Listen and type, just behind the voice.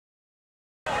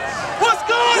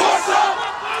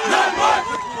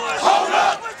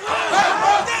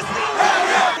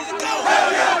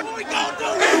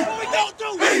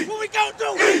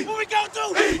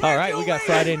All right, we got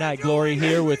Friday Night Glory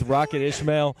here with Rocket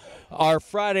Ismail, our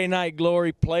Friday Night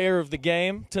Glory player of the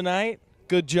game tonight.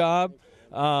 Good job.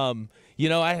 You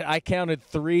know, I counted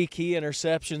 3 key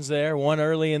interceptions there, one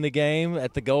early in the game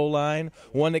at the goal line,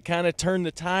 one that kind of turned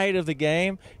the tide of the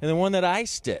game, and then one that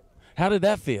iced it. How did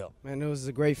that feel? Man, it was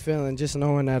a great feeling just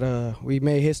knowing that we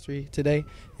made history today,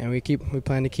 and we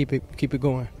plan to keep it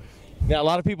going. Now, a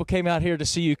lot of people came out here to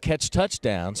see you catch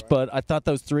touchdowns, but I thought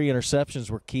those 3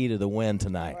 interceptions were key to the win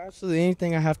tonight. Well, absolutely.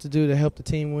 Anything I have to do to help the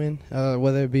team win,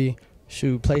 whether it be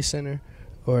play center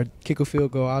or kick a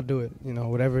field goal, I'll do it. You know,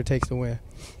 whatever it takes to win.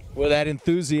 Well, that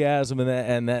enthusiasm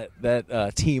and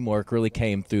that teamwork really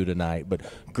came through tonight. But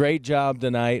great job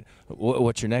tonight.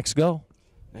 What's your next goal?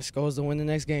 Next goal is to win the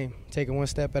next game. Take it one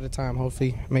step at a time.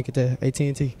 Hopefully, make it to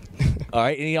AT&T. All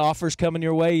right. Any offers coming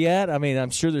your way yet? I mean, I'm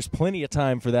sure there's plenty of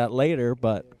time for that later,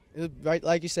 but right,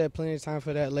 like you said, plenty of time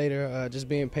for that later. Just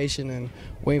being patient and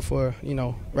waiting for,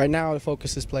 right now the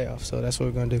focus is playoffs, so that's what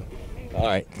we're going to do. All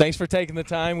right. Thanks for taking the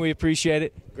time. We appreciate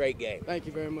it. Great game. Thank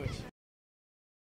you very much.